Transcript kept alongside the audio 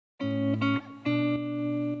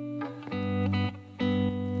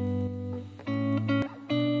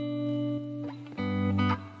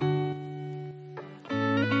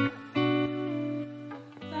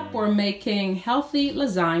making healthy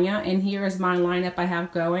lasagna, and here is my lineup I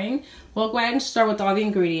have going. We'll go ahead and start with all the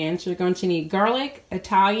ingredients. You're going to need garlic,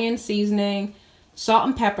 Italian seasoning, salt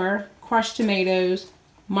and pepper, crushed tomatoes,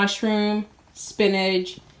 mushroom,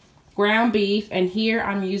 spinach, ground beef, and here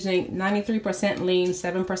I'm using 93% lean,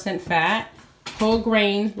 7% fat, whole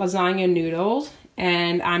grain lasagna noodles,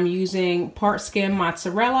 and I'm using part-skim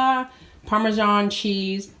mozzarella, Parmesan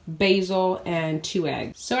cheese, basil, and 2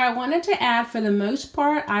 eggs. So I wanted to add, for the most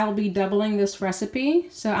part, I'll be doubling this recipe.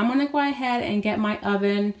 So I'm gonna go ahead and get my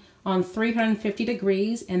oven on 350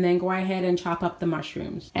 degrees and then go ahead and chop up the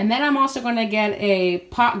mushrooms. And then I'm also gonna get a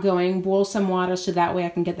pot going, boil some water so that way I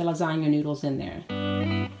can get the lasagna noodles in there.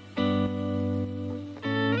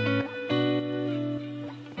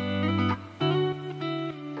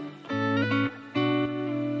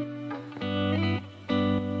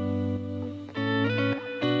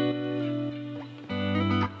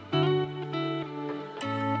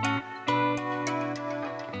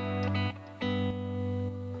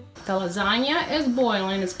 The lasagna is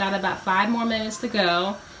boiling. It's got about 5 more minutes to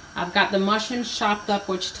go. I've got the mushrooms chopped up,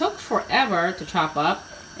 which took forever to chop up.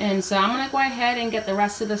 And so I'm gonna go ahead and get the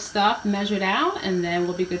rest of the stuff measured out, and then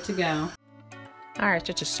we'll be good to go. Alright,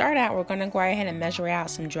 so to start out, we're gonna go ahead and measure out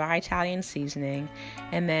some dry Italian seasoning,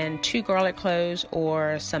 and then 2 garlic cloves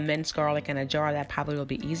or some minced garlic in a jar. That probably will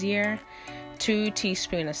be easier. 2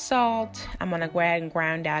 teaspoons of salt. I'm gonna go ahead and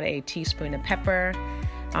grind out a teaspoon of pepper.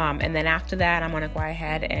 And then after that, I'm going to go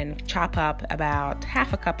ahead and chop up about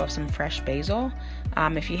half a cup of some fresh basil.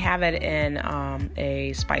 If you have it in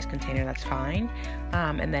a spice container, that's fine.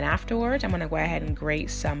 And then afterwards, I'm going to go ahead and grate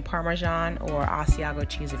some Parmesan or Asiago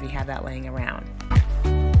cheese if you have that laying around.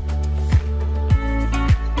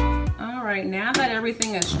 All right, now that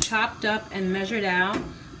everything is chopped up and measured out,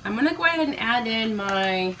 I'm going to go ahead and add in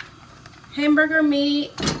my hamburger meat,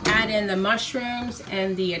 add in the mushrooms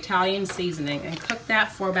and the Italian seasoning, and cook that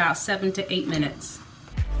for about 7 to 8 minutes.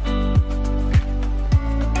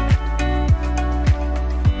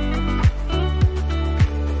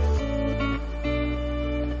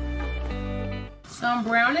 So I'm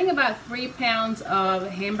browning about 3 pounds of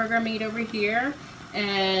hamburger meat over here,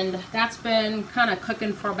 and that's been kind of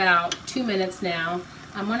cooking for about 2 minutes now.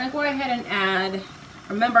 I'm gonna go ahead and add,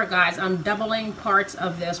 remember guys, I'm doubling parts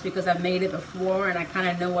of this because I've made it before and I kind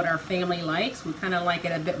of know what our family likes. We kind of like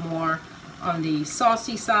it a bit more on the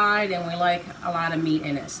saucy side, and we like a lot of meat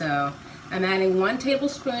in it. So I'm adding 1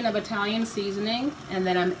 tablespoon of Italian seasoning, and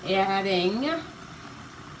then I'm adding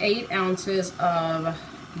 8 ounces of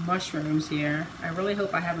mushrooms here. I really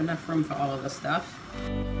hope I have enough room for all of this stuff.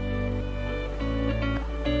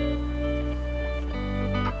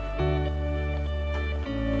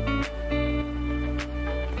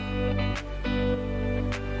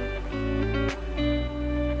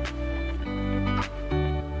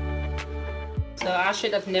 So I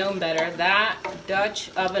should have known better. That Dutch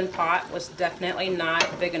oven pot was definitely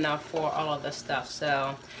not big enough for all of this stuff.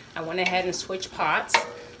 So I went ahead and switched pots.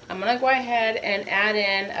 I'm gonna go ahead and add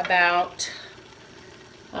in about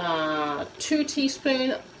 2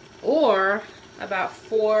 teaspoons or about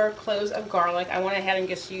 4 cloves of garlic. I went ahead and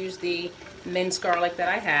just used the minced garlic that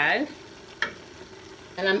I had.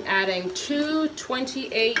 And I'm adding 2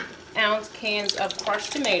 28-ounce cans of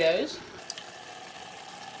crushed tomatoes.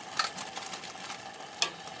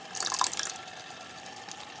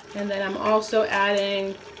 And then I'm also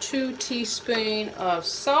adding 2 teaspoons of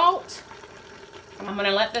salt. I'm going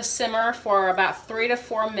to let this simmer for about 3 to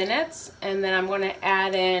 4 minutes, and then I'm going to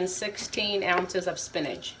add in 16 ounces of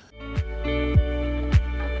spinach.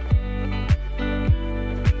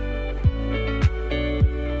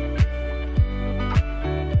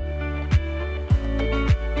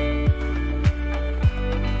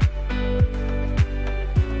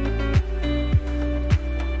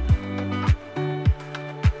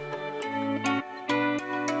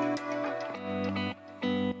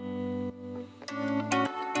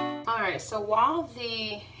 So while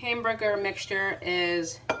the hamburger mixture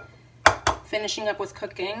is finishing up with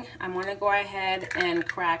cooking, I'm going to go ahead and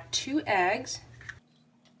crack 2 eggs.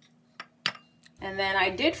 And then I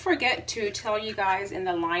did forget to tell you guys in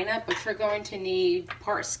the lineup, but you're going to need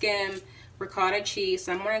part-skim ricotta cheese.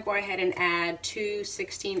 So I'm going to go ahead and add 2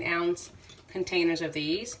 16-ounce containers of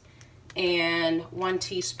these and 1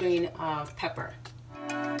 teaspoon of pepper.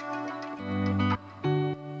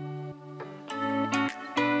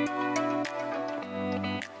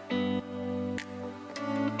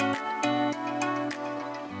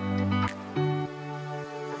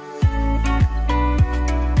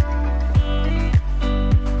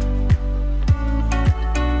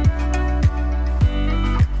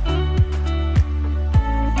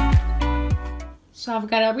 So I've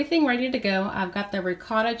got everything ready to go. I've got the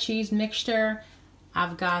ricotta cheese mixture,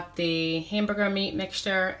 I've got the hamburger meat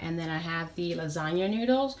mixture, and then I have the lasagna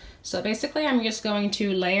noodles. So basically I'm just going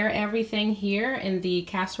to layer everything here in the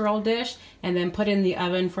casserole dish and then put it in the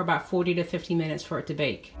oven for about 40 to 50 minutes for it to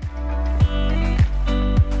bake.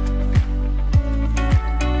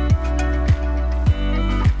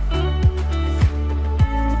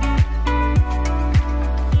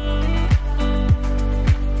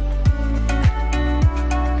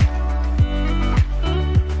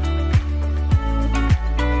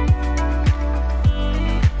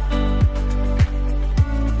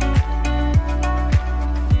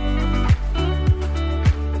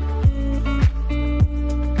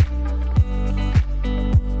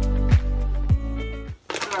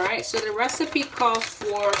 So the recipe calls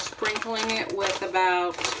for sprinkling it with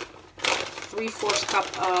about 3/4 cup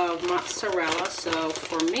of mozzarella. So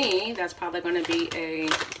for me, that's probably going to be a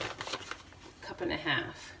 1.5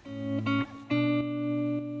 cups.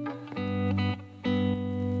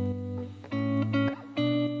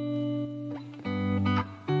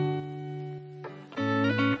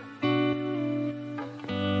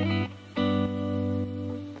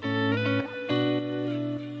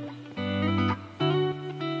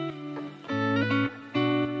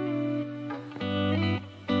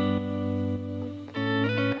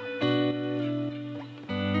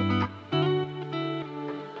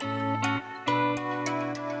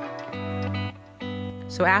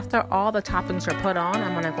 So after all the toppings are put on,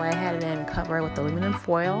 I'm going to go ahead and cover it with aluminum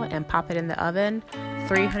foil and pop it in the oven,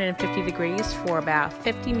 350 degrees for about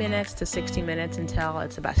 50 minutes to 60 minutes until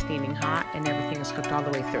it's about steaming hot and everything is cooked all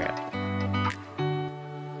the way through.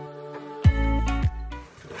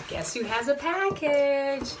 Guess who has a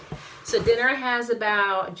package? So dinner has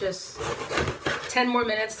about just 10 more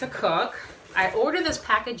minutes to cook. I ordered this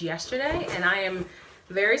package yesterday and I am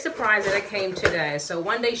very surprised that it came today. So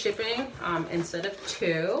 1-day shipping instead of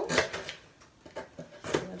 2.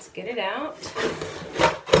 Let's get it out.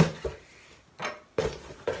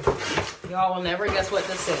 Y'all will never guess what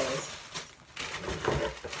this is.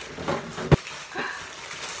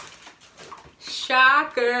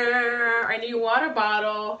 Shocker! A new water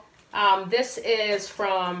bottle. This is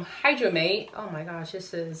from Hydromate. Oh my gosh,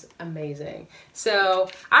 this is amazing. So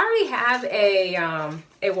I already have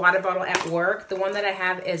a water bottle at work. The one that I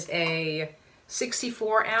have is a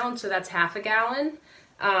 64 ounce, so that's 1/2 gallon.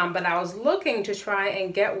 But I was looking to try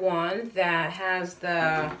and get one that has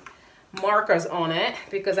the markers on it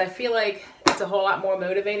because I feel like it's a whole lot more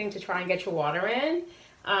motivating to try and get your water in.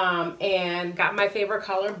 And got my favorite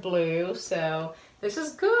color, blue. So this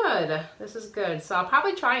is good. This is good. So I'll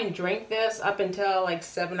probably try and drink this up until like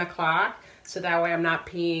 7 o'clock. So that way I'm not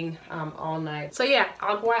peeing all night. So yeah,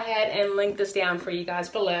 I'll go ahead and link this down for you guys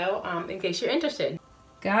below in case you're interested.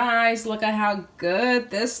 Guys, look at how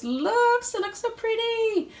good this looks. It looks so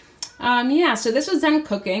pretty. Yeah, so this was done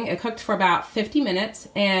cooking. It cooked for about 50 minutes.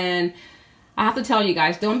 And I have to tell you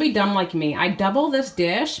guys, don't be dumb like me. I doubled this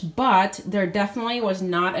dish, but there definitely was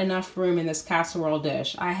not enough room in this casserole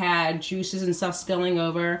dish. I had juices and stuff spilling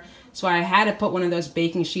over, so I had to put one of those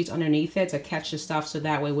baking sheets underneath it to catch the stuff so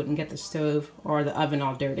that way it wouldn't get the stove or the oven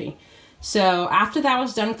all dirty. So after that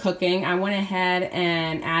was done cooking, I went ahead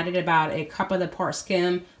and added about a cup of the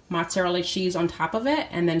part-skim mozzarella cheese on top of it,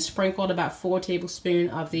 and then sprinkled about 4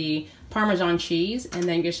 tablespoons of the Parmesan cheese, and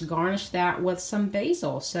then just garnished that with some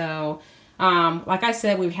basil. So like I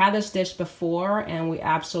said, we've had this dish before and we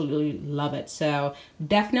absolutely love it. So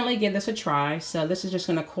definitely give this a try. So this is just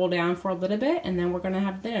going to cool down for a little bit and then we're going to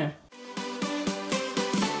have dinner.